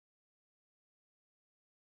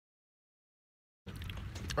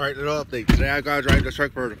Alright, little update. Today I gotta drive the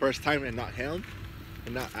truck for the first time and not him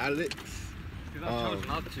and not Alex. Because I chose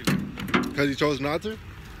not to. Because he chose not to?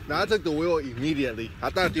 No, I took the wheel immediately. I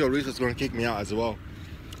thought Tio Luis was going to kick me out as well.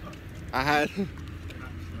 I had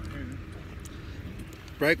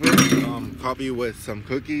breakfast, coffee with some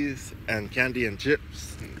cookies and candy and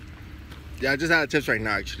chips. Yeah, I just had chips right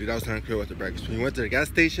now actually. That was kind of cool with the breakfast. We went to the gas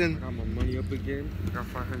station. I got my money up again. I got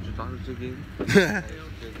 $500 again.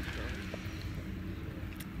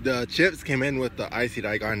 The chips came in with the icy that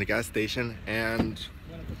I got in the gas station, and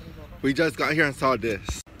we just got here and saw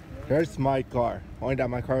this. Here's my car. Only that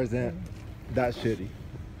my car isn't that shitty.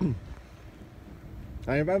 I mean,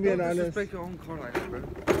 if I'm being honest, your own car like that, bro.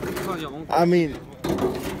 It's not your own car. I mean,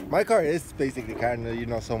 my car is basically kind of, you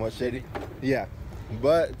know, so much shitty. Yeah,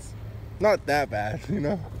 but not that bad, you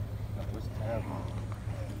know.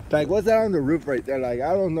 Like, what's that on the roof right there? Like,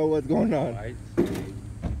 I don't know what's going on.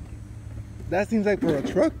 That seems like for a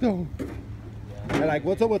truck though. And like,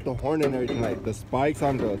 what's up with the horn and everything? Like the spikes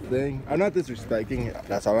on the thing. I'm not disrespecting,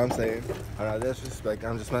 that's all I'm saying. I'm not disrespecting,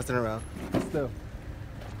 I'm just messing around. Still,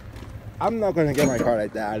 I'm not gonna get my car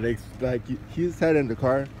like that. Like he's head in the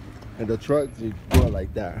car and the trucks, you do it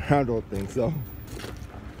like that. I don't think so.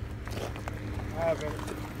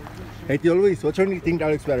 Hey Tio Luis, which one do you think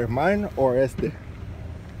that looks better? Mine or este?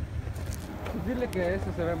 Dile que ese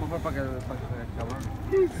se ve mejor para que se cabrón.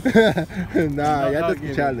 Nah, ya te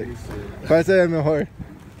escuché, Alex. ¿Cuál se ve mejor?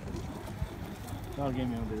 Y'all give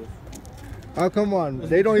me on this. Oh, come on.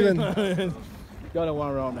 They don't even... Y'all don't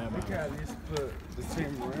want to run that, man. We can at least put the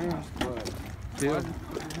same rims, but...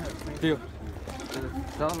 Tío.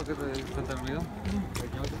 ¿Sabes lo que se te olvidó?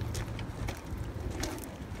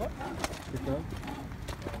 What?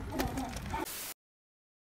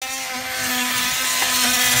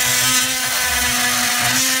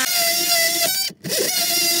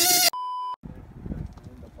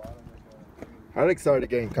 Alex started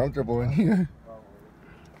getting comfortable in here.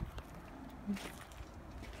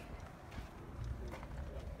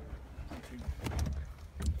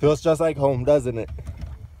 Feels just like home, doesn't it?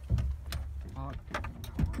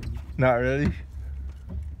 Not really.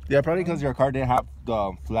 Yeah, probably because your car didn't have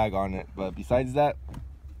the flag on it. But besides that,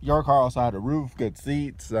 your car also had a roof, good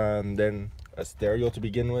seats, and then a stereo to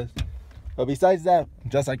begin with. But besides that,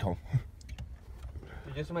 just like home.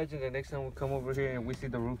 Just imagine the next time we come over here and we see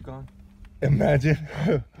the roof gone. Imagine.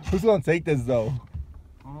 Who's gonna take this though?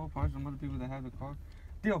 Oh, probably some other people that have the car.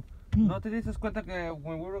 Tío, ¿no te dices cuenta que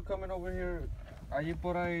when we were coming over here, allí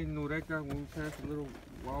por ahí en Eureka, when we passed a little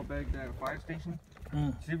while back, that fire station?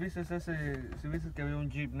 ¿Sí viste que había un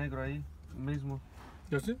Jeep negro ahí mismo?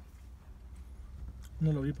 ¿Yo sí?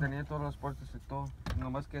 No lo vi. Tenía todas las puertas y todo.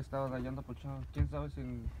 Nomás que estaba rayando pochado. ¿Quién sabe si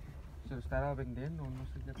lo estará vendiendo o no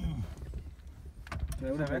sé qué?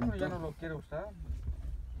 Se ve que ya no lo quiere usar.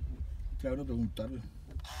 Te hablo preguntarle.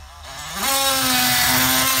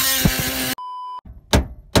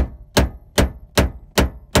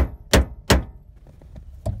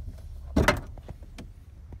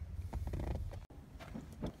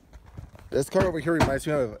 This car over here reminds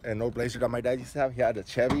me of an old Blazer that my dad used to have. He had a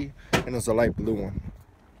Chevy, and it was a light blue one.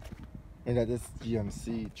 And that this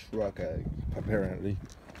GMC truck, apparently.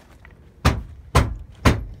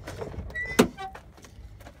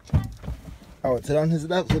 I would sit on his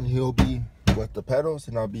lap and he'll be with the pedals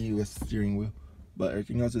and I'll be with the steering wheel. But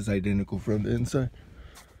everything else is identical from the inside.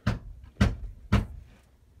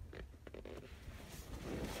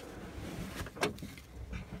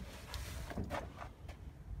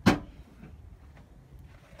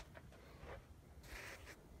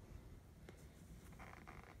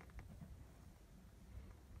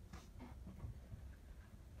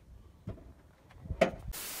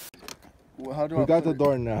 Well, We got the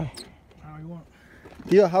door now. How you want?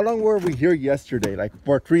 Yeah, how long were we here yesterday? Like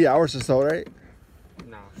for 3 hours or so, right?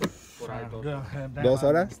 Nah, por ahí Dos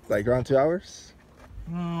horas? Like around 2 hours?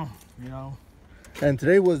 You know. And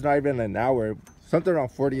today was not even an hour. Something around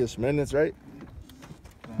 40-ish minutes, right?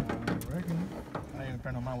 I reckon. I ain't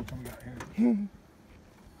paying no mind what time we got here.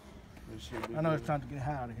 I know it's time to get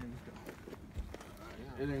high out of here.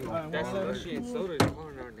 Let's go. That's shit soda is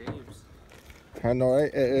calling our names. I know,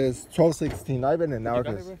 right? It is 12:16, not even an hour.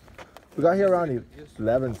 We got here around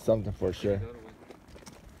 11 something for sure.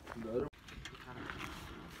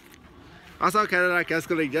 I saw Cadillac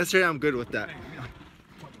Escalade yesterday. I'm good with that.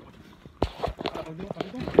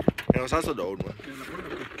 And it was also the old one.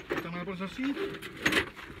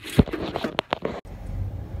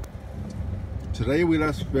 Today we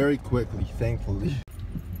left very quickly, thankfully.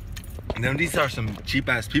 And then these are some cheap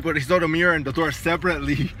ass people. They stole the mirror and the door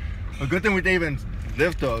separately. A good thing we didn't even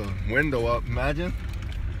lift the window up, imagine.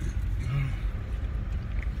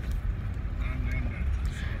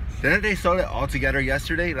 Didn't they sell it all together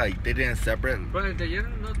yesterday? Like they didn't separate. Pero el de ayer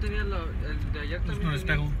no tenía el de ayer también. No, el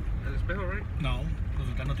espejo. El espejo, right? No, los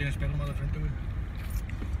de acá no tienen espejo más de frente, güey.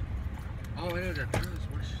 Oh, era el de atrás,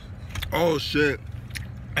 güey. Oh shit!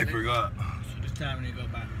 I forgot. So this time we need to go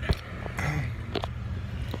back.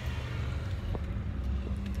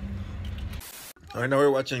 Right now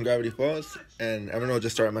we're watching Gravity Falls, and everyone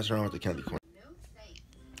just started messing around with the candy corn.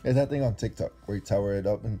 It's that thing on TikTok where you tower it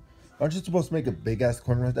up, and aren't you supposed to make a big ass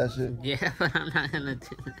corn with that shit? Yeah, but I'm not gonna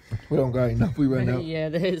do that. We don't got enough. We ran out. Yeah,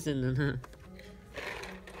 there isn't enough.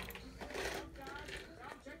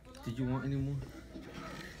 Did you want any more?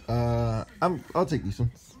 I'll take these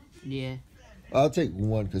ones. Yeah. I'll take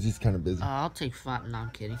one because he's kind of busy. I'll take 5. No,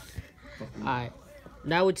 I'm kidding. Alright.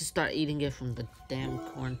 Now we just start eating it from the damn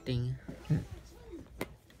corn thing.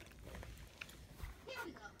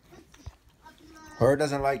 Whoever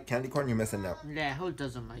doesn't like candy corn, you're missing out. Yeah, who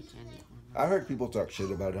doesn't like candy corn? I heard people talk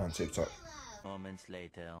shit about it on TikTok. Moments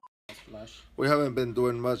later. We haven't been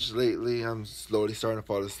doing much lately. I'm slowly starting to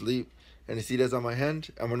fall asleep. And you see this on my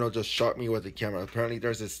hand? I'm gonna just shot me with the camera. Apparently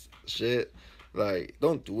there's this shit. Like,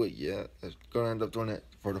 don't do it yet. I'm gonna end up doing it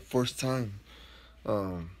for the first time.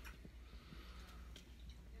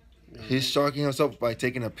 He's shocking himself by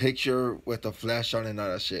taking a picture with a flash on and all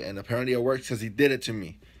that shit. And apparently it works because he did it to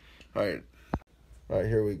me. Alright. Alright,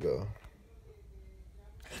 here we go.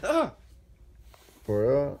 Ah! For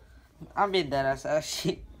real? I mean that as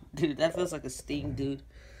actually, dude. That feels like a sting, dude.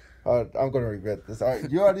 I'm gonna regret this. Alright,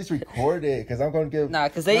 you at least record it, cause I'm gonna give. Nah,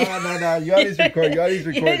 cause they. Nah. You at least record. You at least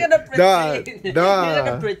record. You're gonna pretend. Nah. You're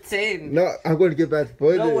gonna pretend. No, I'm gonna get bad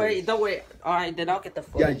footage. Don't worry. All right, then I'll get the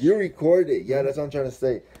footage. Yeah, you record it. Yeah, that's what I'm trying to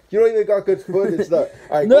say. You don't even got good footage. Look.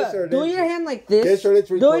 All right, No, do your hand like this.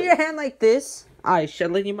 Do your hand like this. Alright,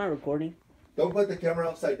 Shelly, you my recording? Don't put the camera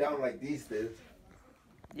upside down like these did.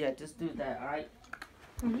 Yeah, just do that. All right.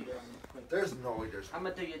 There's no way there's. I'm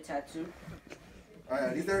gonna do your tattoo. Alright,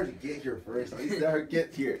 at least let her get here first. At least let her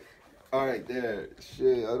get here. Alright, there.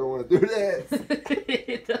 Shit, I don't want to do that.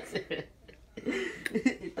 It doesn't.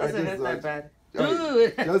 It doesn't hurt that bad.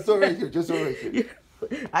 Right, Dude. just over right here. Just over right here.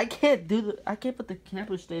 I can't put the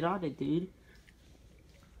camera straight on it, dude.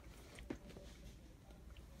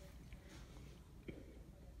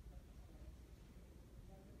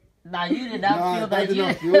 Nah, you did not feel that. I did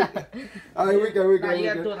not feel it. Alright, we go. Nah, you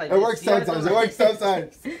gotta do it like It this. works You gotta do sometimes. it It like works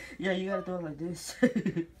sometimes. Yeah, you gotta do it like this.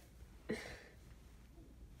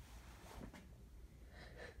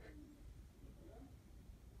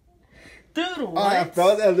 Dude, what? I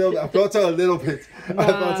felt it a little bit. I felt it a little bit.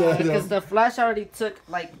 Because the flash already took,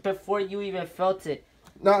 like, before you even felt it.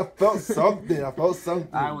 No, I felt something. Alright,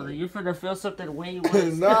 well, then you're finna feel something way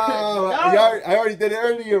worse. No, I already did it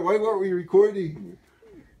earlier. Why weren't we recording?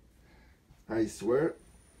 I swear,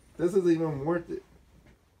 this isn't even worth it.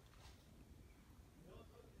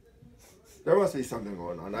 There must be something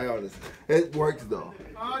going on. I honestly, it works though.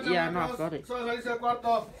 Yeah, no, I felt it.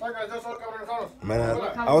 Man,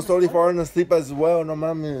 I was totally falling asleep as well. No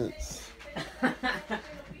mames.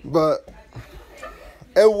 But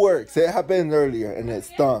it works. It happened earlier and it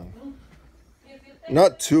stung.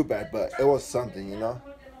 Not too bad, but it was something, you know.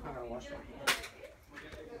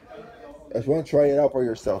 If you want to try it out for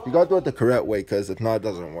yourself, you gotta do it the correct way, because if not, it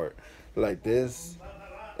doesn't work. Like this,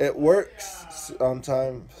 it works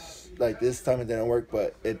sometimes. Like this time it didn't work,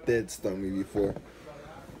 but it did stung me before.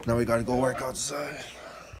 Now we gotta go work outside.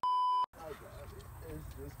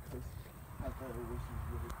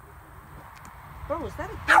 Bro, is that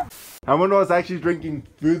a... I wonder what's actually drinking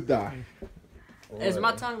food dye. Is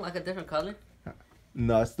my tongue like a different color?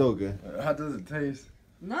 No, it's still good. How does it taste?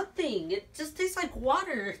 Nothing. It just tastes like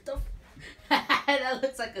water. That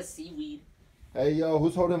looks like a seaweed. Hey, yo,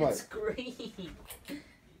 who's holding my... It's green.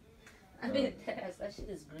 I mean, that shit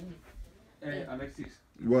is green. Hey, Alexis.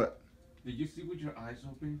 What? Did you see with your eyes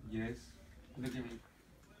open? Yes. Look at me.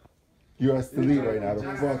 You're asleep right now.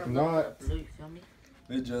 The fuck not. Blue, you feel me?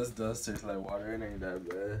 It just does taste like water. It ain't that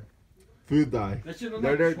bad. Food dye. That shit look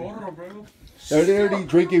They're like there- chorro, bro. They're literally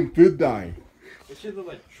drinking food dye. That shit look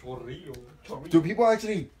like chorrillo. Do people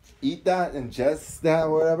actually eat that, ingest that,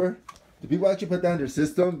 or whatever? Do people actually put that in their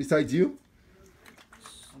system besides you?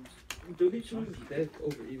 Dude, he chooses death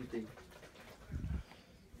over everything.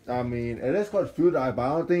 I mean, it is called food dye, but I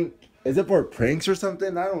don't think... Is it for pranks or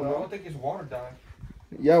something? I don't I know. don't think it's water dye.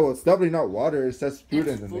 Yeah, well, it's definitely not water. It says food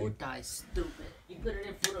in It's the food name. dye, stupid. You put it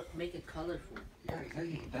in food to make it colorful. Yeah,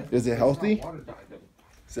 exactly. Is it healthy? Water dye, though.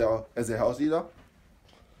 So, is it healthy, though?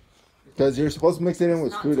 Because you're supposed to mix it in It's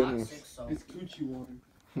with not food toxic, anyway. so... It's coochie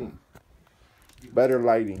water. Better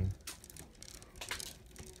lighting.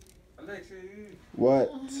 Alexis.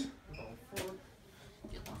 What?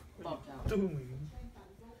 Fuck out. Doing?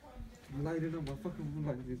 Lighting up my fucking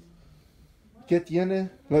like this. ¿Qué tiene?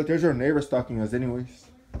 Look, there's our neighbor stalking us anyways.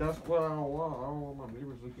 That's what I don't want. I don't want my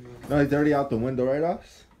neighbors looking at me. No, he's already out the window, right,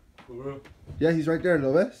 Ox? For real? Yeah, he's right there,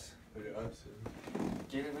 ¿lo ves? Yeah, I see.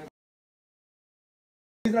 Get it, man.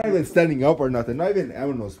 He's not even standing up or nothing. Not even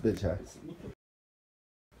Emino's bitch ass.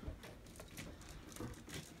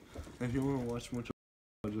 If you want to watch much,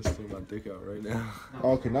 I'll just take my dick out right now.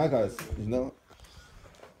 Okay, now guys, you know,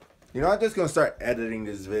 I'm just gonna start editing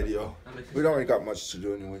this video. We don't really got much to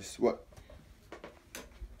do anyways. What?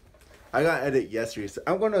 I got edit yesterday. So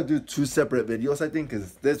I'm gonna do 2 separate videos, I think,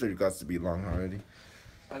 because this video got to be long already.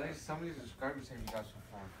 I think so many subscribers have you got so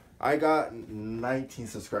far. I got 19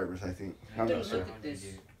 subscribers, I think. I'm not sure. Look at this.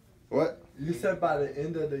 What? You said by the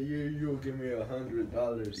end of the year you'll give me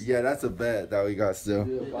 $100. Yeah, that's a bet that we got still.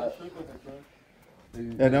 Yeah, but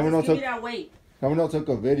And Emino Give me that weight. took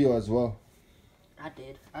a video as well. I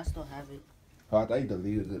did. I still have it. Oh, I thought you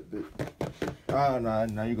deleted it. But... Oh, no,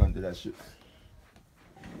 now you're gonna do that shit.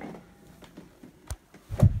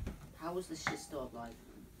 How is this shit still alive?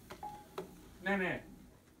 Nah.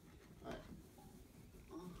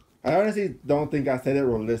 I honestly don't think I said it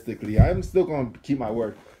realistically. I'm still gonna keep my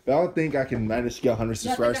word. But I don't think I can manage to get 100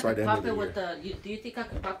 subscribers by the end of the year. Do you think I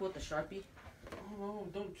could pop it with the Sharpie? Oh,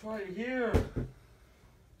 don't try it here.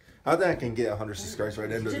 I think I can get 100 subscribers by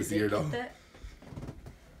the end of Just this year, get though. that?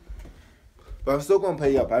 But I'm still gonna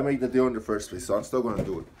pay up. I made the deal in the first place, so I'm still gonna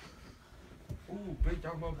do it. Ooh, bitch,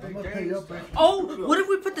 I'm a I'm big gonna pay you up, gangster. bitch. Oh, what if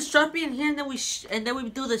we put the Sharpie in here and then we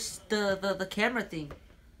do the camera thing?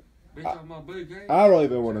 Bitch, I'm a big gangster. I don't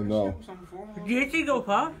even want to know. Do you think it'll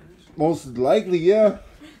pop? Most likely, yeah.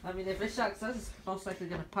 I mean, if it shocks us, it's most likely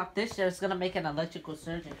gonna pop this year. It's gonna make an electrical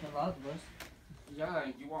surge and kill all of us. Yeah,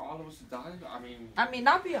 you want all of us to die? I mean,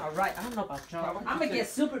 I'll be alright. I don't know about y'all. I'm gonna get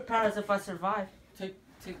superpowers if I survive. Take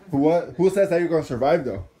What? Who says that you're gonna survive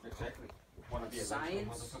though? Exactly. Wanna be a Science.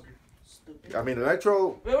 motherfucker? Stupid. I mean,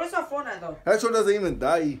 Electro Wait, where's our phone at though? doesn't even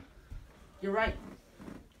die. You're right.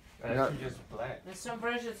 That's just black. In some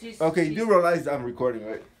versions, he's. Okay, you do realize I'm recording,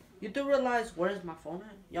 right? You do realize where's my phone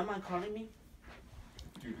at? Y'all mind calling me?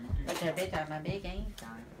 Okay, bitch, I'm a big game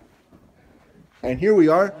time. And here we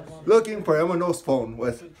are, looking for Emino's phone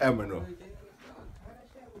with Emino.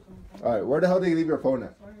 Alright, where the hell did you leave your phone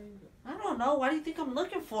at? I don't know. Why do you think I'm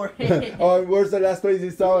looking for it? Oh, where's the last place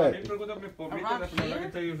you saw it? Around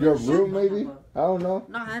here? Your room, maybe? I don't know.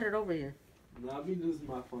 No, I had it over here. No, I'll be losing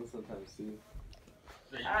my phone sometimes too.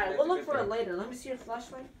 Alright, we'll look for it later. Let me see your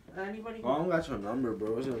flashlight. Anybody? I don't got your number,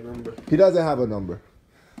 bro. What's your number? He doesn't have a number.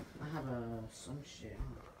 I have some shit.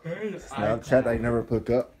 Snapchat I never pick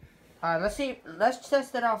up. Alright, let's see. Let's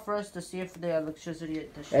test it out first to see if the electricity.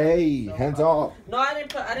 Hey, so, hands off. No, I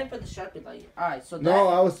didn't put the Sharpie light. Alright, so No,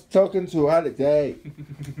 I was talking to Alex. Hey.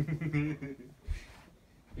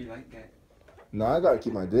 Be like that. No, I gotta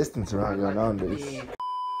keep my distance around you nowadays. Yeah.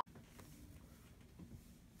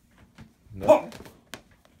 No.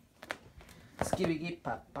 Skibby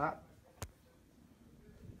pop pop.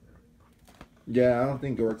 Yeah, I don't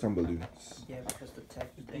think it works on balloons. Yeah, because the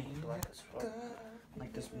tech thing is black as fuck.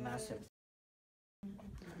 Like this massive.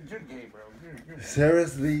 You're gay, bro. You're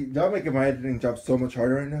Seriously, y'all making my editing job so much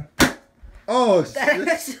harder right now. Oh, That shit.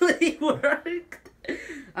 actually worked.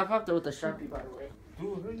 I popped it with the Sharpie, by the way.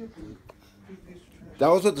 That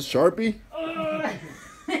was with the Sharpie? No,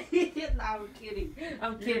 I'm kidding.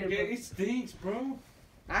 I'm kidding. Bro. It stinks, bro.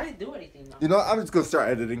 I didn't do anything though. You know, I'm just gonna start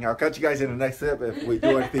editing. I'll catch you guys in the next step if we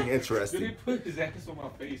do anything Did he interesting. put his ass on my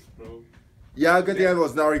face, bro? Yeah, good thing I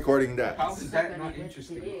was not recording that. How is that not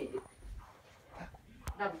interesting?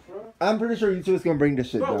 No, bro. I'm pretty sure YouTube is gonna bring this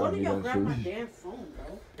shit Bro, when down did y'all grab my eventually. damn phone,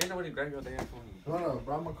 bro? Ain't nobody grab your damn phone. Hold on,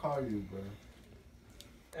 bro. I'm gonna call you, bro.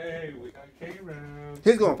 Hey, we got K-Round.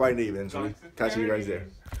 He's gonna find it eventually. Catch you guys there.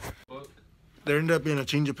 There ended up being a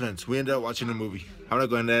change of plans. We ended up watching a movie. I'm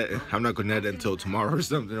not going to edit until tomorrow or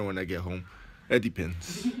something, or when I get home. It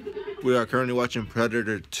depends. We are currently watching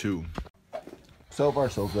Predator 2. So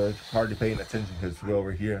far, so good. Hardly paying attention because we're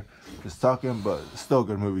over here just talking, but still a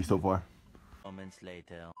good movie so far. Moments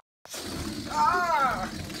later. Ah!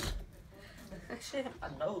 That shit hit my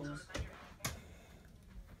nose.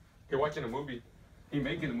 You're watching a movie. He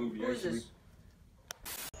making a movie, Who is actually. this?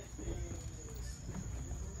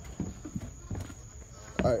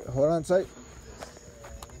 Alright, hold on tight.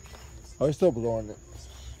 Oh, he's still blowing it.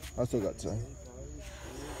 I still got time.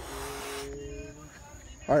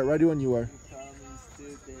 Alright, ready when you are.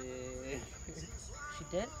 She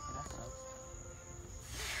did?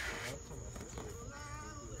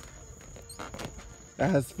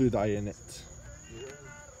 That has food dye in it.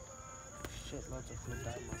 Shit, loads of food.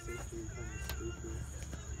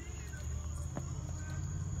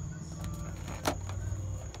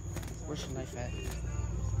 Where's your knife at?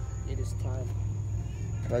 It is time.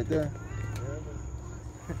 Right there.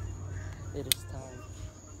 It is time.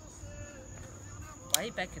 Why are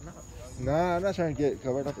you backing up? Nah, I'm not trying to get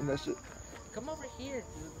covered up in that shit. Come over here,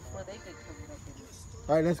 dude, before they get covered up in this.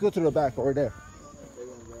 All right, let's go to the back over there.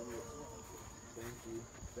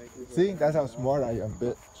 See, that's how smart I am,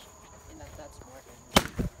 bitch. You're not that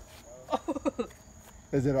smart.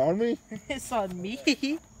 Is it on me? It's on me.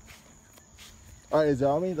 All right, is it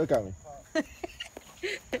on me? Look at me.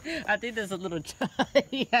 I think there's a little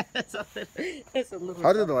yeah, it's a little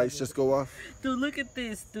How did the lights just go off? Dude, look at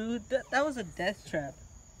this, dude. That was a death trap.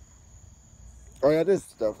 Oh yeah, this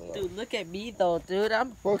is definitely. Dude, look at me though, dude.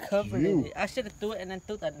 I'm Fuck covered in you. it. I should have threw it and then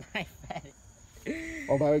threw the knife at it.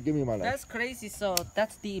 Oh, by the way, give me my knife. That's crazy. So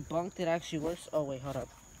that's debunked. It actually works. Oh wait, hold up.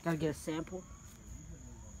 Gotta get a sample.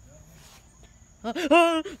 Nah,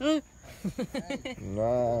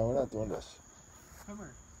 we're not doing this. Come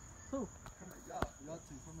here. Who? Y'all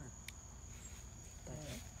two, come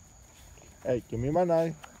here. Hey, give me my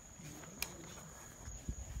knife.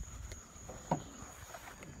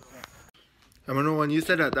 I don't know, when you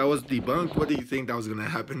said that was debunked, what do you think that was gonna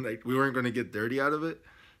happen? Like, we weren't gonna get dirty out of it.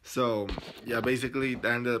 So yeah, basically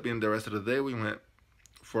that ended up being the rest of the day. We went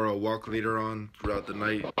for a walk later on throughout the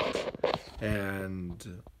night,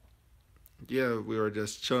 and yeah, we were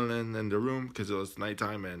just chilling in the room because it was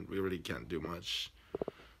nighttime and we really can't do much.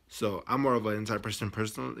 So I'm more of an inside person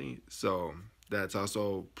personally, so that's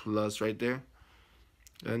also plus right there.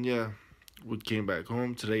 And yeah, we came back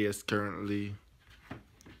home. Today is currently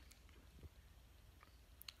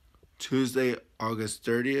Tuesday, August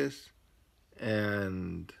 30th,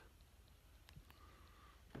 and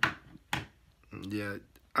yeah,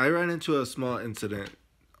 I ran into a small incident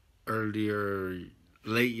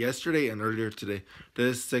late yesterday and earlier today.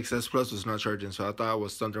 This 6S Plus was not charging, so I thought it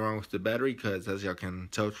was something wrong with the battery, because as y'all can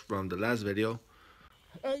tell from the last video,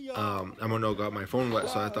 Amano got my phone wet,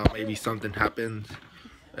 so I thought maybe something happened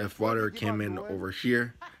if water came in over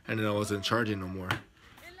here and then I wasn't charging no more.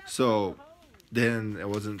 So then I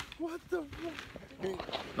wasn't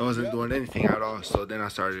doing anything at all. So then I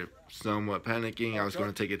started somewhat panicking. I was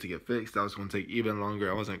going to take it to get fixed. That was going to take even longer.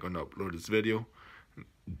 I wasn't going to upload this video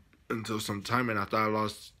until some time, and I thought I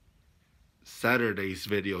lost Saturday's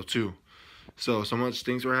video too. So much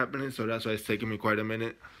things were happening, so that's why it's taking me quite a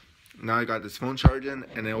minute. Now I got this phone charging,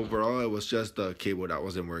 and then overall it was just the cable that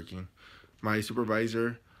wasn't working. My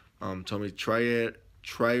supervisor told me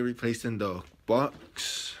try replacing the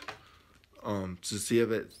box to see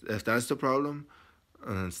if that's the problem,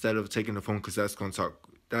 instead of taking the phone, because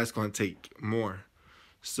that's gonna take more.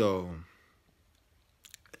 So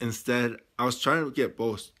instead, I was trying to get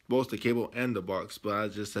both the cable and the box, but I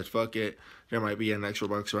just said fuck it, there might be an extra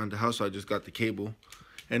box around the house, so I just got the cable.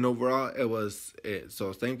 And overall it was it.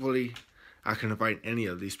 So thankfully I couldn't find any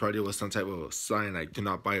of these. Probably was some type of a sign like do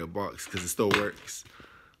not buy a box, because it still works,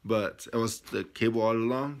 but it was the cable all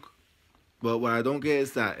along. But what I don't get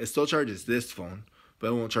is that it still charges this phone, but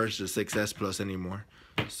it won't charge the 6S Plus anymore.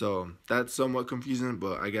 So that's somewhat confusing,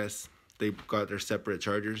 but I guess they got their separate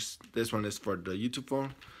chargers. This one is for the YouTube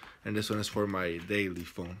phone, and this one is for my daily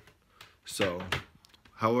phone. So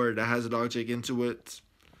however that has logic into it,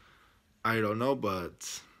 I don't know,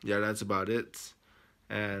 but yeah, that's about it.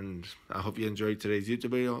 And I hope you enjoyed today's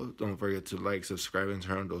YouTube video. Don't forget to like, subscribe, and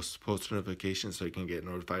turn on those post notifications so you can get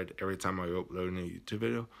notified every time I upload a new YouTube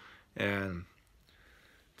video. And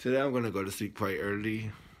today I'm going to go to sleep quite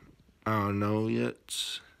early. I don't know yet.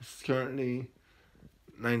 It's currently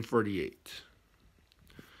 9:48.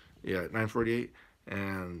 Yeah, 9:48.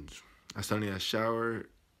 And I still need a shower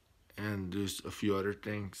and do a few other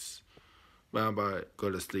things. But I'm about to go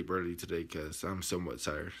to sleep early today because I'm somewhat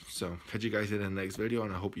tired. So catch you guys in the next video,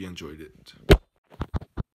 and I hope you enjoyed it.